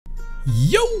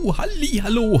Yo, halli,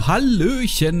 hallo,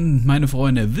 hallöchen, meine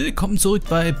Freunde. Willkommen zurück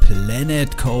bei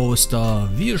Planet Coaster.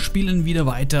 Wir spielen wieder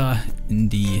weiter. In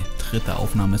die dritte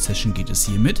Aufnahmesession geht es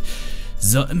hiermit.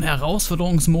 So, im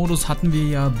Herausforderungsmodus hatten wir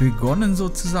ja begonnen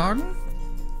sozusagen.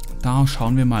 Da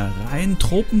schauen wir mal rein.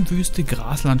 Tropenwüste,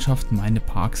 Graslandschaft, meine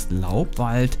Parks,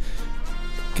 Laubwald.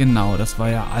 Genau, das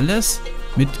war ja alles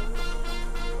mit...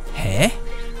 Hä?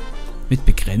 Mit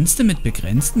begrenztem Budget?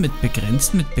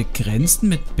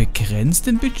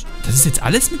 Das ist jetzt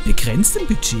alles mit begrenztem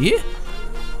Budget?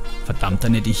 Verdammt,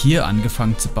 dann hätte ich hier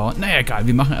angefangen zu bauen. Naja, egal,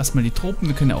 wir machen erstmal die Tropen.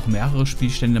 Wir können ja auch mehrere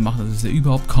Spielstände machen, das ist ja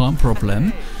überhaupt kein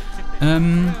Problem.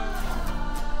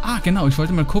 Genau, ich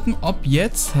wollte mal gucken, ob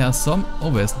jetzt Herr Somm... Oh,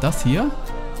 wer ist das hier?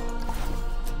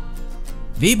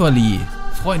 Weberli.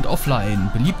 Freund offline,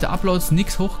 beliebte Uploads,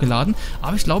 nichts hochgeladen,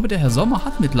 aber ich glaube, der Herr Sommer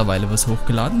hat mittlerweile was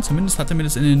hochgeladen, zumindest hat er mir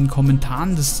das in den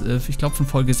Kommentaren des, ich glaube von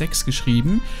Folge 6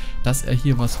 geschrieben, dass er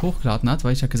hier was hochgeladen hat,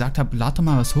 weil ich ja gesagt habe, lad doch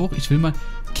mal was hoch, ich will mal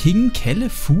King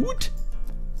Kelle Food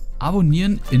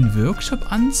abonnieren in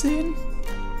Workshop ansehen.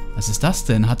 Was ist das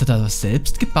denn? Hat er da was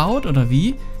selbst gebaut oder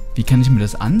wie? Wie kann ich mir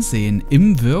das ansehen?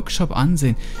 Im Workshop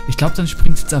ansehen. Ich glaube, dann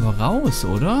springt es jetzt aber raus,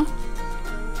 oder?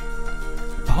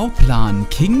 Bauplan,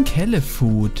 King Kelle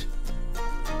Food.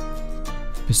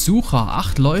 Besucher,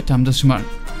 8 Leute haben das schon mal...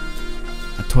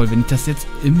 Na toll, wenn ich das jetzt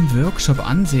im Workshop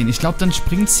ansehen. Ich glaube, dann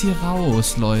springt es hier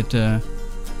raus, Leute.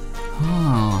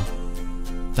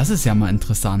 Das ist ja mal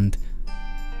interessant.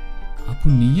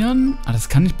 Abonnieren? Das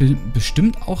kann ich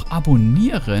bestimmt auch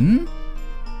abonnieren.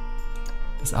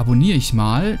 Das abonniere ich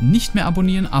mal. Nicht mehr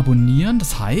abonnieren, abonnieren.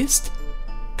 Das heißt...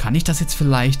 Kann ich das jetzt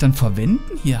vielleicht dann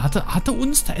verwenden? Hier, hat er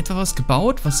uns da etwas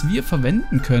gebaut, was wir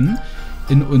verwenden können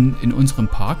in unserem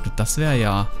Park? Das wäre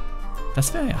ja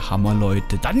Hammer,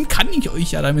 Leute. Dann kann ich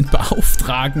euch ja damit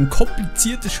beauftragen,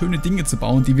 komplizierte, schöne Dinge zu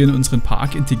bauen, die wir in unseren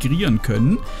Park integrieren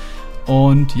können.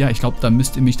 Und ja, ich glaube, da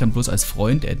müsst ihr mich dann bloß als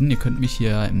Freund adden. Ihr könnt mich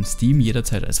hier im Steam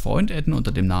jederzeit als Freund adden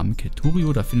unter dem Namen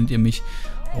Kelturio, da findet ihr mich.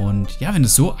 Und ja, wenn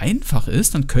es so einfach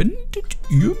ist, dann könntet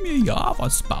ihr mir ja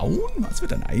was bauen, was wir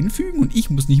dann einfügen. Und ich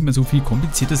muss nicht mehr so viel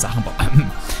komplizierte Sachen bauen.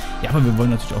 Ja, aber wir wollen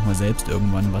natürlich auch mal selbst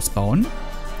irgendwann was bauen.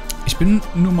 Ich bin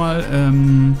nur mal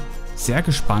sehr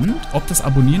gespannt, ob das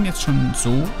Abonnieren jetzt schon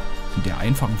so in der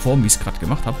einfachen Form, wie ich es gerade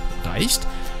gemacht habe, reicht,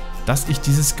 dass ich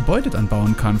dieses Gebäude dann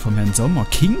bauen kann vom Herrn Sommer.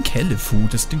 King Kelle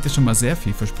Food, das klingt ja schon mal sehr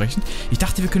vielversprechend. Ich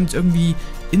dachte, wir können jetzt irgendwie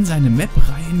in seine Map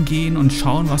reingehen und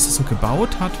schauen, was er so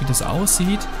gebaut hat, wie das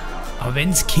aussieht. Aber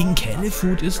wenn es King Kelle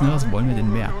Food ist, ne, was wollen wir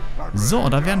denn mehr? So,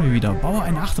 da wären wir wieder. Baue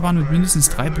eine Achterbahn mit mindestens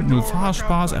 3.0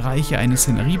 Fahrspaß, erreiche eine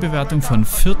Szeneriebewertung von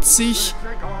 40.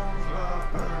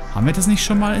 Haben wir das nicht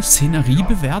schon mal?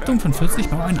 Szeneriebewertung von 40?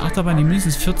 Baue eine Achterbahn, die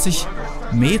mindestens 40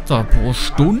 Meter pro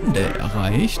Stunde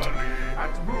erreicht.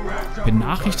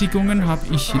 Benachrichtigungen habe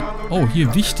ich... Oh,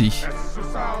 hier wichtig.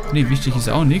 Ne, wichtig ist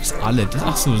auch nichts. Alle.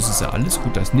 Achso, das ist ja alles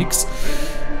gut, da ist nichts.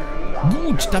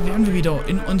 Gut, da wären wir wieder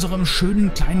in unserem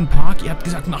schönen kleinen Park. Ihr habt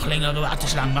gesagt, mach längere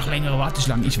Warteschlangen, mach längere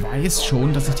Warteschlangen. Ich weiß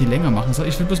schon, dass ich die länger machen soll.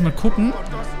 Ich will bloß mal gucken.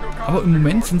 Aber im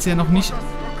Moment sind sie ja noch nicht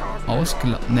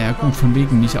ausgelastet. Naja gut, von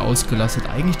wegen nicht ausgelastet.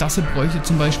 Eigentlich, das hier bräuchte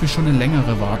zum Beispiel schon eine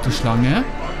längere Warteschlange.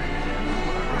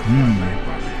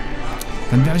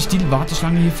 Dann werde ich die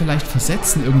Warteschlange hier vielleicht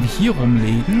versetzen, irgendwie hier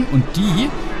rumlegen. Und die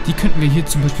könnten wir hier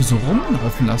zum Beispiel so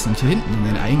rumlaufen lassen und hier hinten in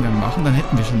den Eingang machen. Dann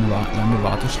hätten wir schon eine lange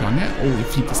Warteschlange. Oh, hier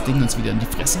fliegt das Ding uns wieder in die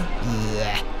Fresse.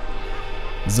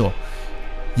 So.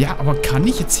 Ja, aber kann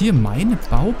ich jetzt hier meine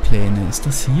Baupläne? Ist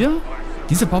das hier?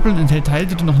 Dieser Bauplan enthält Teile,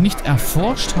 die du noch nicht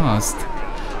erforscht hast.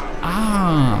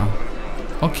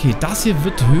 Okay, das hier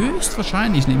wird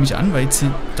höchstwahrscheinlich, nehme ich an, weil jetzt hier,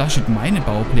 da steht meine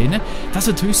Baupläne, das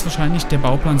wird höchstwahrscheinlich der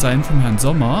Bauplan sein vom Herrn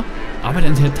Sommer, aber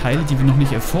der enthält Teile, die wir noch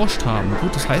nicht erforscht haben.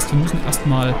 Gut, das heißt, wir müssen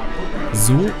erstmal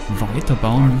so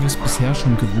weiterbauen, wie wir es bisher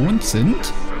schon gewohnt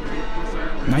sind.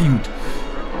 Na gut.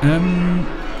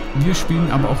 Wir spielen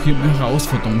aber auch hier im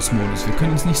Herausforderungsmodus. Wir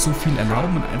können uns nicht so viel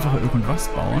erlauben und einfach irgendwas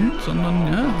bauen,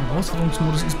 sondern ja,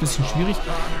 Herausforderungsmodus ist ein bisschen schwierig.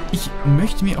 Ich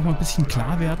möchte mir auch mal ein bisschen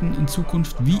klar werden in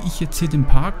Zukunft, wie ich jetzt hier den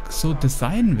Park so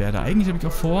designen werde. Eigentlich habe ich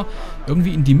auch vor,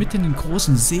 irgendwie in die Mitte einen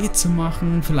großen See zu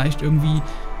machen, vielleicht irgendwie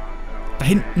da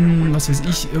hinten, was weiß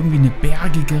ich, irgendwie eine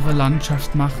bergigere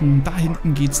Landschaft machen. Da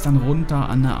hinten geht es dann runter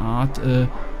an eine Art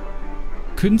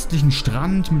künstlichen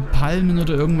Strand mit Palmen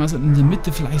oder irgendwas und in der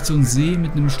Mitte vielleicht so ein See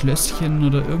mit einem Schlösschen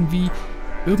oder irgendwie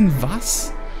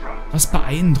irgendwas, was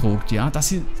beeindruckt, ja. Das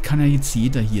hier kann ja jetzt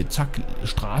jeder hier, zack,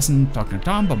 Straßen,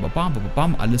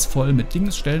 bam, alles voll mit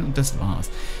Dings stellen und das war's.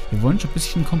 Wir wollen schon ein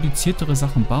bisschen kompliziertere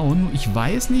Sachen bauen. Ich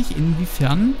weiß nicht,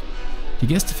 inwiefern die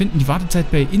Gäste finden die Wartezeit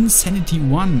bei Insanity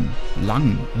One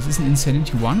lang. Was ist ein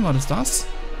Insanity One? War das das?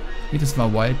 Nee, das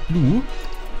war Wild Blue.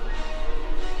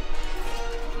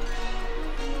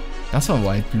 Das war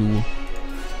Wild Blue.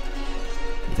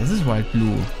 Das ist Wild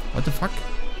Blue. What the fuck?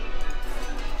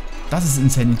 Das ist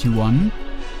Insanity One.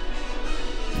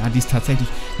 Ja, die ist tatsächlich...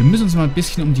 Wir müssen uns mal ein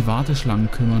bisschen um die Warteschlangen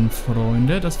kümmern,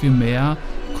 Freunde. Dass wir mehr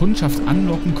Kundschaft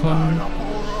anlocken können.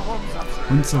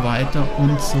 Und so weiter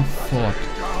und so fort.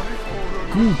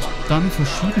 Gut, dann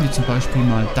verschieben wir zum Beispiel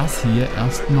mal das hier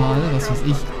erstmal, was weiß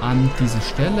ich, an diese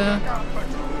Stelle.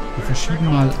 Wir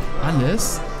verschieben mal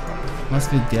alles,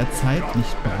 was wir derzeit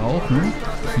nicht brauchen,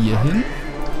 hier hin.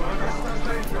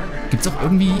 Gibt es auch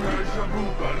irgendwie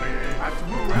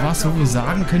was, wo wir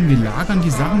sagen können, wir lagern die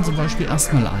Sachen zum Beispiel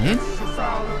erstmal ein?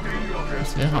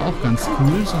 Das wäre auch ganz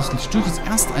cool. So, das Stück jetzt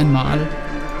erst einmal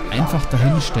einfach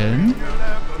dahin stellen.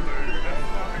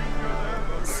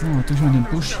 So, durch mal den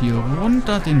Busch hier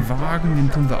runter. Den Wagen,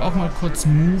 den tun wir auch mal kurz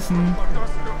moven.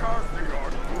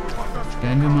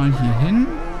 Stellen wir mal hier hin.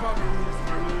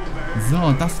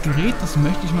 So, das Gerät, das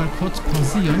möchte ich mal kurz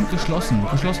pausieren. Geschlossen.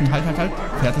 Geschlossen. Halt, halt, halt.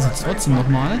 Fährt das jetzt trotzdem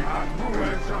nochmal?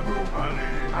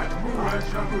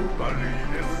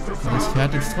 Das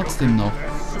fährt jetzt trotzdem noch.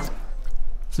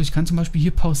 So, ich kann zum Beispiel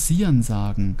hier pausieren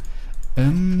sagen.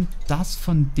 Das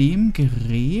von dem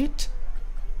Gerät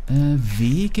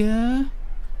Wege...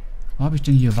 Wo habe ich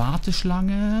denn hier?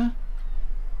 Warteschlange.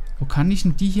 Wo kann ich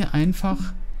denn die hier einfach...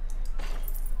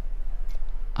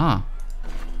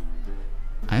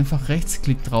 Einfach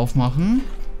Rechtsklick drauf machen.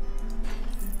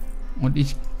 Und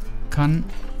ich kann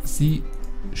sie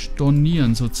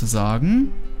stornieren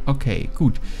sozusagen. Okay,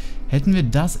 gut. Hätten wir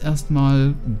das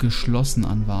erstmal geschlossen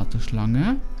an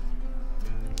Warteschlange.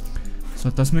 So,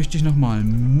 das möchte ich nochmal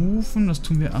moven. Das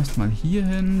tun wir erstmal hier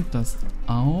hin. Das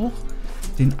auch.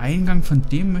 Den Eingang von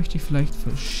dem möchte ich vielleicht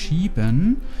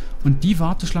verschieben. Und die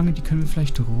Warteschlange, die können wir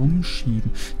vielleicht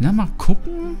rumschieben. Na, mal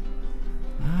gucken.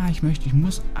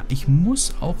 Ich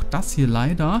muss auch das hier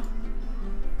leider.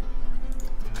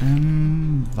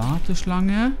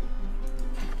 Warteschlange.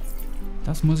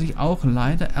 Das muss ich auch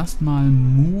leider erstmal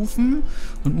moven.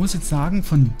 Und muss jetzt sagen,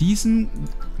 von diesem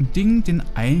Ding den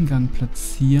Eingang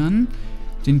platzieren.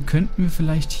 Den könnten wir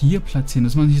vielleicht hier platzieren,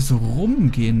 dass man hier so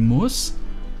rumgehen muss.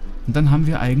 Und dann haben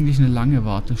wir eigentlich eine lange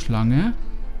Warteschlange.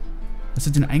 Dass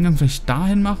wir den Eingang vielleicht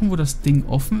dahin machen, wo das Ding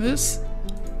offen ist.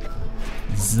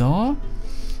 So.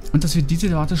 Und dass wir diese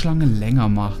Warteschlange länger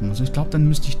machen. Also ich glaube, dann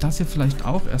müsste ich das hier vielleicht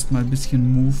auch erstmal ein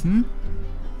bisschen moven.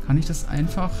 Kann ich das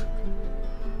einfach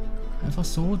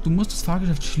so? Du musst das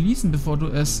Fahrgeschäft schließen, bevor du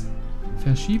es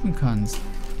verschieben kannst.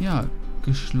 Ja,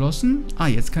 geschlossen.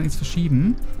 Jetzt kann ich es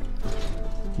verschieben.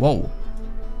 Wow.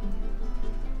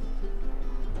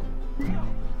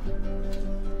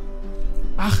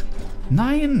 Ach,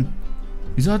 nein!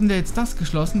 Wieso hat denn der jetzt das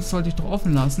geschlossen? Das sollte ich doch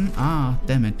offen lassen.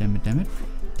 Dammit.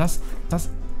 Das...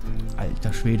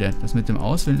 Alter Schwede. Das mit dem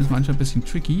Auswählen ist manchmal ein bisschen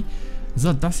tricky.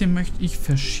 So, das hier möchte ich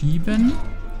verschieben.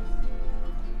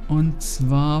 Und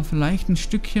zwar vielleicht ein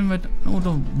Stückchen weit...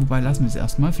 Oder, wobei, lassen wir es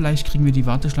erstmal. Vielleicht kriegen wir die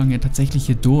Warteschlange ja tatsächlich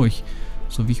hier durch.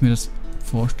 So wie ich mir das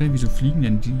vorstelle. Wieso fliegen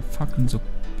denn die Fackeln so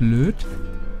blöd?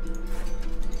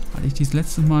 Hatte ich dies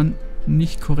letzte Mal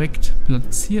nicht korrekt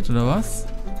platziert, oder was?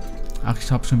 Ach,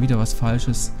 ich habe schon wieder was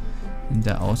Falsches in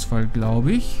der Auswahl,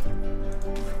 glaube ich.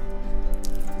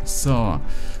 So,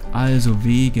 also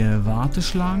Wege,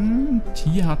 Warteschlangen.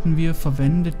 Hier hatten wir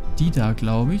verwendet die da,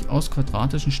 glaube ich, aus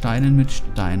quadratischen Steinen mit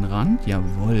Steinrand.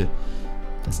 Jawohl,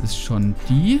 das ist schon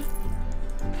die.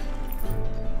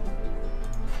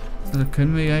 So, da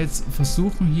können wir ja jetzt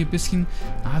versuchen, hier ein bisschen...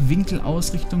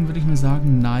 Winkelausrichtung würde ich mal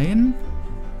sagen, nein.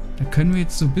 Da können wir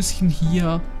jetzt so ein bisschen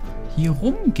hier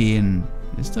rumgehen.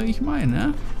 Wisst ihr, ich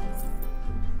meine?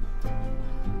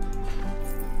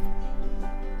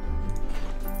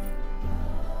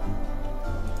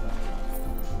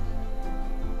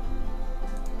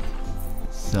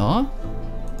 So.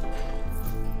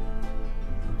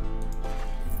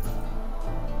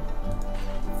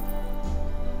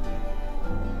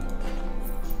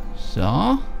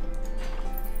 So.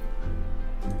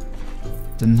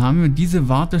 Dann haben wir diese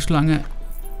Warteschlange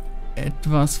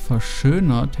etwas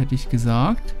verschönert, hätte ich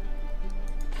gesagt.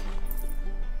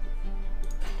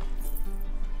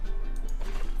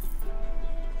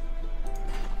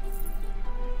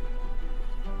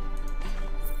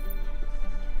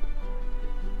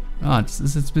 Das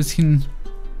ist jetzt ein bisschen...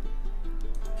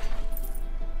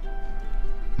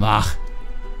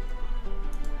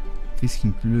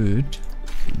 Bisschen blöd.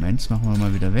 Moment, das machen wir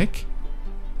mal wieder weg.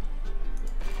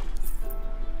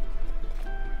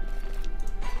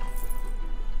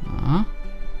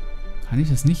 Kann ich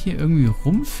das nicht hier irgendwie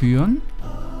rumführen?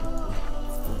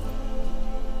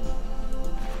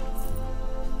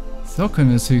 So können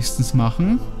wir es höchstens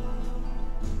machen.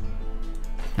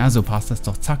 Ja, so passt das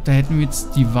doch. Zack, da hätten wir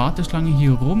jetzt die Warteschlange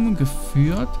hier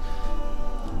rumgeführt.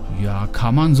 Ja,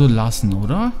 kann man so lassen,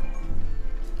 oder?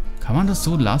 Kann man das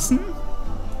so lassen?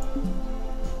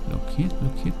 Blockiert,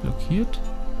 blockiert, blockiert.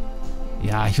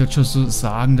 Ja, ich würde schon so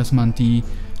sagen, dass man die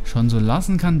schon so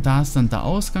lassen kann. Da ist dann der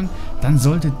Ausgang. Dann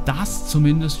sollte das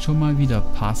zumindest schon mal wieder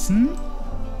passen.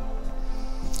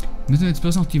 Müssen wir jetzt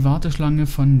bloß noch die Warteschlange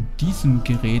von diesem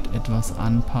Gerät etwas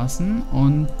anpassen.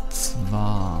 Und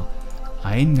zwar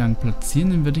Eingang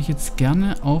platzieren. Den würde ich jetzt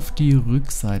gerne auf die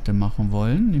Rückseite machen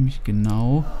wollen. Nämlich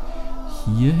genau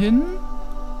hier hin.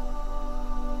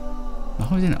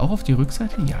 Machen wir den auch auf die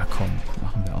Rückseite? Ja, komm.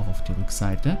 Machen wir auch auf die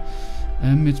Rückseite.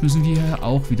 Jetzt müssen wir hier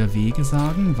auch wieder Wege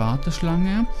sagen.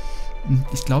 Warteschlange.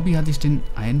 Ich glaube, hier hatte ich den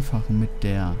einfachen mit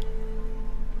dem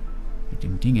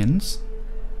Dingens.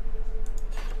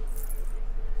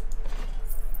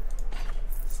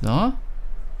 So.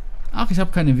 Ach, ich habe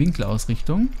keine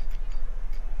Winkelausrichtung.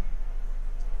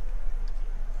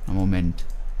 Moment.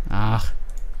 Ach.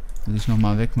 Muss ich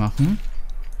nochmal wegmachen.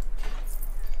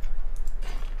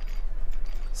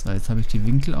 So, jetzt habe ich die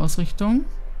Winkelausrichtung.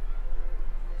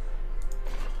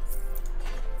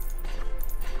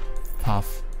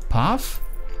 Paff. Paff.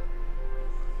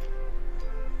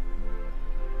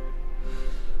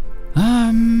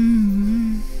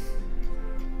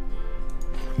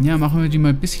 Ja, machen wir die mal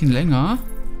ein bisschen länger.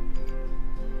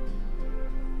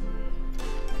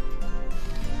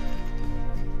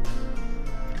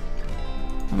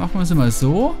 Dann machen wir sie mal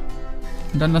so.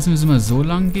 Und dann lassen wir sie mal so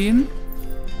lang gehen.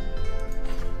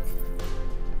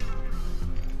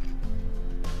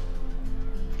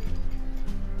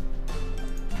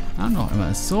 Noch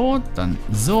einmal so, dann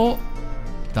so,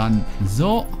 dann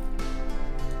so.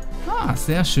 Ah,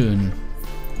 sehr schön.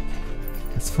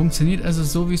 Das funktioniert also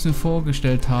so, wie ich es mir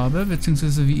vorgestellt habe,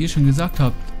 beziehungsweise wie ihr schon gesagt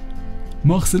habt.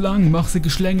 Mach sie lang, mach sie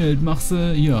geschlängelt, mach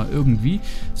sie, ja, irgendwie.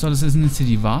 So, das sind jetzt hier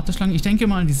die Warteschlangen. Ich denke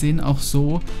mal, die sehen auch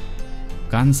so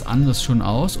ganz anders schon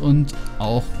aus und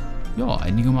auch, ja,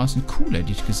 einigermaßen cool,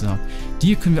 hätte ich gesagt.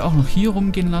 Die können wir auch noch hier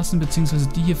rumgehen lassen, beziehungsweise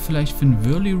die hier vielleicht für einen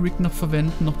Whirly-Rig noch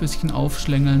verwenden, noch ein bisschen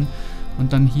aufschlängeln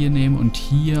und dann hier nehmen. Und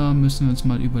hier müssen wir uns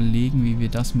mal überlegen, wie wir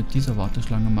das mit dieser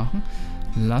Warteschlange machen.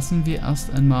 Lassen wir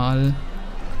erst einmal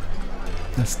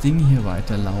das Ding hier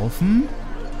weiterlaufen.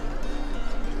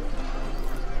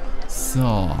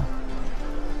 So.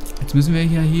 Jetzt müssen wir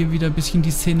ja hier wieder ein bisschen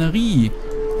die Szenerie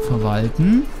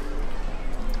verwalten.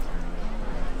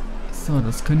 So,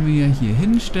 das können wir ja hier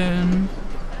hinstellen.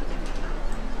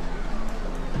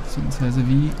 Beziehungsweise,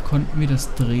 wie konnten wir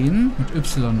das drehen? Mit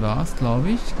Y war es,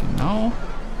 glaube ich. Genau.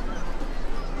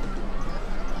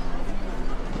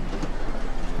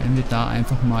 Wenn wir da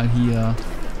einfach mal hier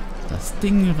das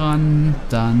Ding ran,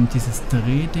 dann dieses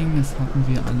Drehding, das hatten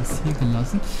wir alles hier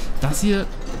gelassen. Das hier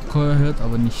gehört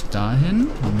aber nicht dahin.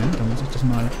 Moment, da muss ich das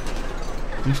mal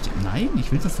richtig... Nein,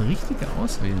 ich will das Richtige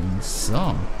auswählen.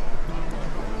 So.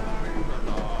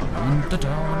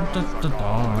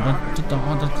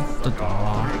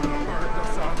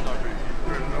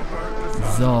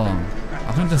 So.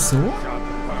 Machen wir das so?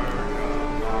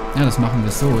 Ja, das machen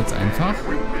wir so jetzt einfach.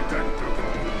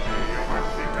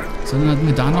 So, dann hatten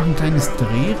wir da noch ein kleines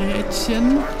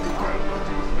Drehrädchen.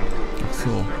 Ach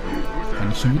so.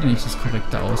 Kann ich schon wieder nicht das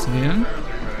Korrekte auswählen.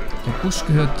 Der Busch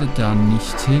gehörte da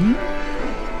nicht hin.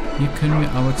 Hier können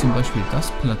wir aber zum Beispiel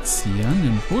das platzieren.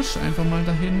 Den Busch einfach mal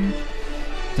dahin.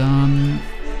 Dann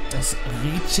das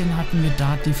Rädchen hatten wir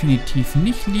da definitiv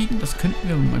nicht liegen. Das könnten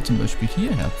wir mal zum Beispiel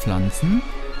hierher pflanzen.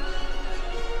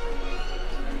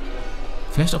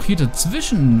 Vielleicht auch hier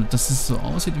dazwischen, dass es so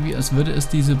aussieht, wie als würde es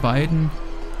diese beiden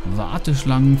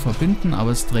Warteschlangen verbinden.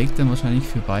 Aber es trägt dann wahrscheinlich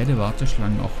für beide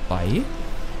Warteschlangen auch bei.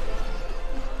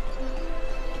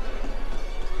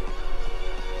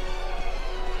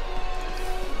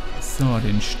 So,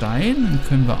 den Stein den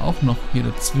können wir auch noch hier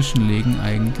dazwischen legen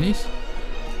eigentlich.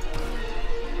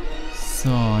 So,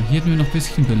 hier hätten wir noch ein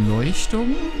bisschen Beleuchtung.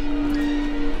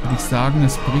 Würde ich sagen,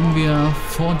 das bringen wir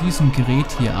vor diesem Gerät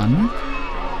hier an.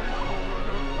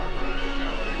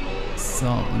 So,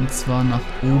 und zwar nach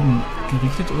oben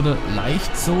gerichtet oder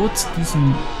leicht so zu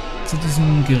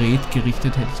diesem Gerät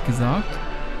gerichtet, hätte ich gesagt.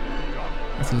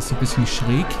 Also das so ein bisschen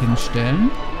schräg hinstellen.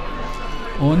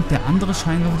 Und der andere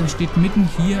Scheinwerfer, der steht mitten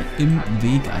hier im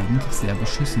Weg eigentlich, sehr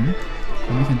beschissen.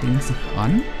 Komme ich an den jetzt noch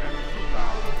ran?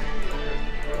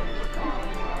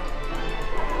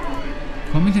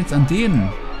 Komme ich jetzt an den?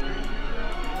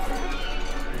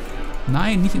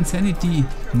 Nein, nicht Insanity.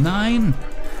 Nein!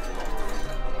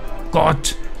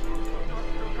 Gott!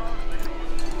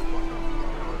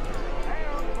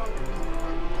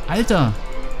 Alter!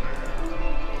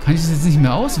 Kann ich das jetzt nicht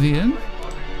mehr auswählen?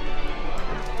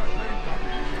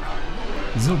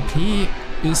 So, P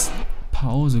ist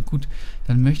Pause. Gut,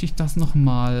 dann möchte ich das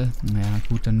nochmal... Naja,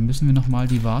 gut, dann müssen wir nochmal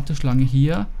die Warteschlange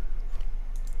hier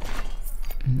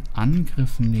in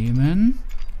Angriff nehmen.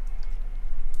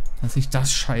 Dass ich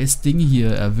das scheiß Ding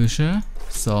hier erwische.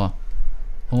 So.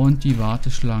 Und die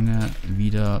Warteschlange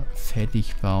wieder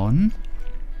fertig bauen.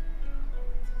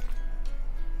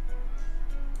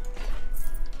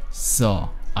 So,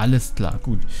 alles klar,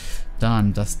 gut.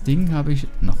 Dann, das Ding habe ich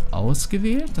noch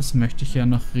ausgewählt. Das möchte ich ja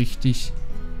noch richtig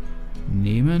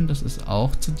nehmen, dass es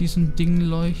auch zu diesem Ding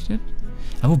leuchtet.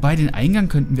 Ja, wobei, den Eingang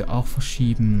könnten wir auch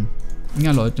verschieben.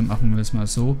 Ja, Leute, machen wir das mal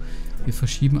so. Wir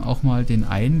verschieben auch mal den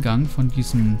Eingang von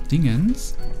diesem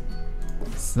Dingens.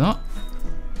 So.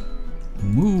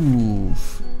 Move.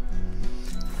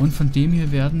 Und von dem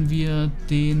hier werden wir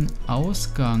den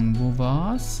Ausgang, wo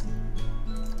war's?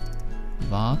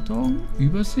 Wartung,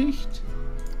 Übersicht.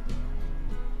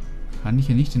 Kann ich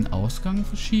hier nicht den Ausgang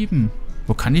verschieben?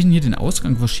 Wo kann ich denn hier den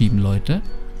Ausgang verschieben, Leute?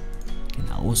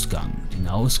 Den Ausgang, den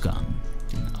Ausgang,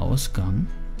 den Ausgang.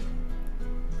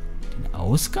 Den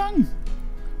Ausgang?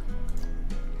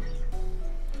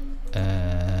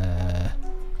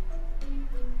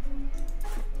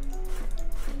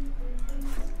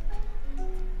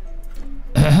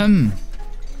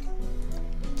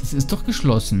 Das ist doch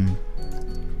geschlossen.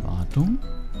 Wartung.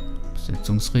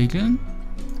 Besetzungsregeln.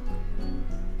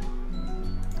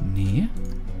 Nee.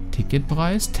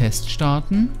 Ticketpreis. Test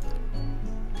starten.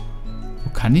 Wo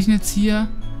kann ich denn jetzt hier?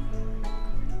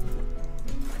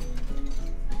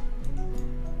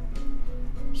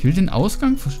 Ich will den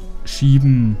Ausgang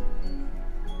verschieben.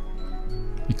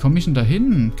 Wie komme ich denn da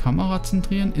hin? Kamera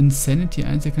zentrieren. Insanity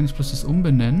 1. Hier kann ich bloß das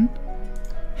umbenennen.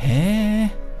 Hä?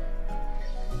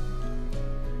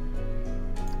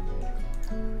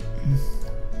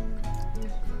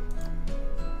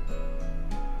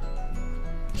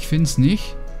 Ich finde es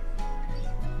nicht.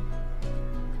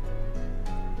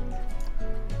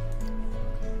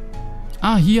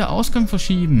 Ah, hier, Ausgang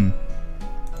verschieben.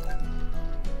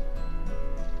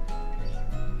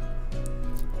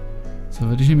 So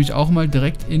würde ich nämlich auch mal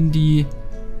direkt in die,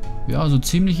 ja, so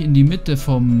ziemlich in die Mitte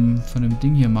von dem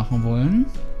Ding hier machen wollen.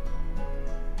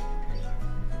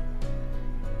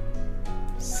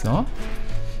 So.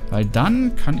 Weil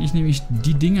dann kann ich nämlich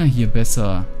die Dinger hier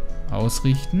besser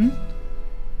ausrichten.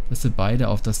 Dass sie beide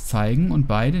auf das zeigen und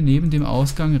beide neben dem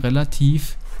Ausgang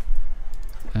relativ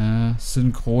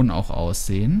synchron auch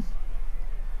aussehen.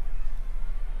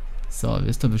 So,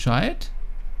 wisst ihr Bescheid?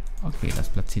 Okay, das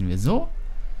platzieren wir so.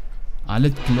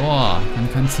 Alles klar, dann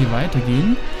kann es hier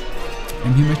weitergehen.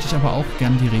 Hier möchte ich aber auch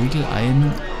gern die Regel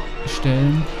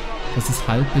einstellen, dass es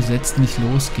halb besetzt nicht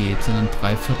losgeht, sondern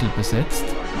 3/4 besetzt.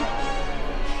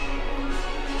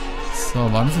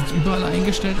 So, war das jetzt überall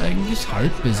eingestellt eigentlich?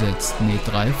 Halb besetzt. Ne,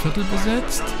 3/4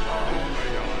 besetzt.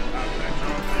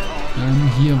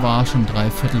 Hier war schon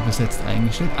 3/4 besetzt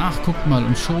eingestellt. Ach, guckt mal,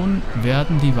 und schon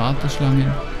werden die Warteschlangen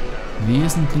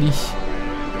wesentlich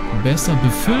besser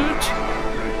befüllt.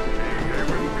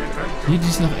 Hier, die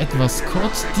ist noch etwas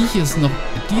kurz. Die ist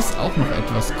auch noch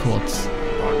etwas kurz.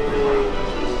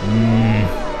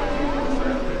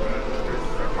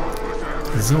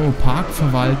 So,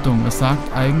 Parkverwaltung. Was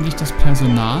sagt eigentlich das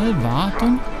Personal?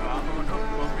 Wartung?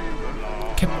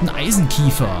 Captain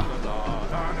Eisenkiefer.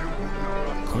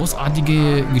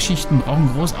 Großartige Geschichten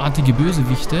brauchen großartige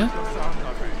Bösewichte.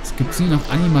 Es gibt hier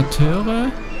noch Animateure.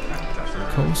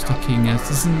 Coaster King. Ja,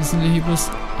 das sind hier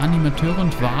bloß Animateure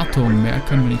und Wartung. Mehr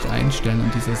können wir nicht einstellen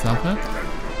an dieser Sache.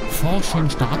 Forschung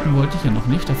starten wollte ich ja noch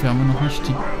nicht. Dafür haben wir noch nicht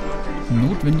die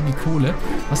notwendige Kohle.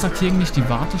 Was sagt hier eigentlich die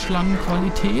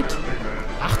Warteschlangenqualität?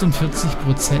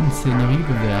 48%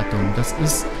 Szeneriebewertung. Das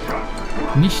ist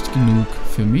nicht genug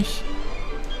für mich.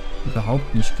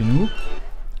 Überhaupt nicht genug.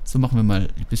 So, machen wir mal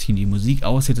ein bisschen die Musik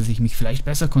aus, dass ich mich vielleicht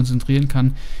besser konzentrieren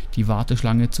kann, die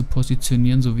Warteschlange zu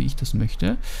positionieren, so wie ich das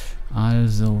möchte.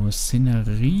 Also,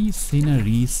 Szenerie,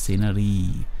 Szenerie,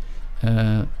 Szenerie.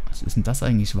 Was ist denn das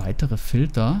eigentlich? Weitere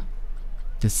Filter.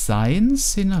 Design,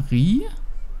 Szenerie.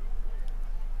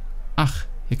 Ach,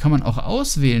 hier kann man auch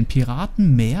auswählen.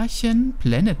 Piraten, Märchen,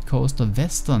 Planet Coaster,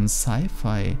 Western,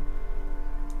 Sci-Fi.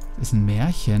 Das ist ein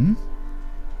Märchen.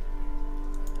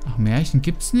 Ach, Märchen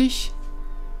gibt's nicht.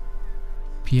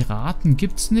 Piraten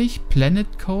gibt's nicht.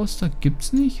 Planet Coaster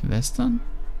gibt's nicht. Western.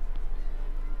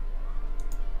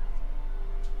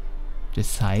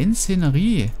 Design,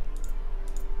 Szenerie.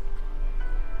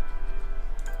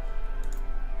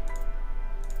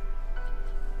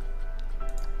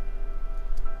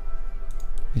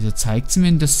 Wieso zeigt sie mir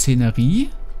in der Szenerie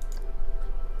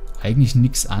eigentlich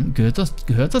nichts an? Gehört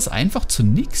das einfach zu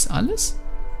nix alles?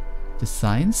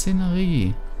 Design,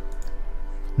 Szenerie.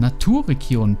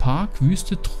 Naturregion, Park,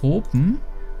 Wüste, Tropen.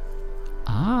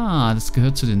 Ah, das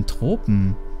gehört zu den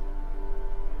Tropen.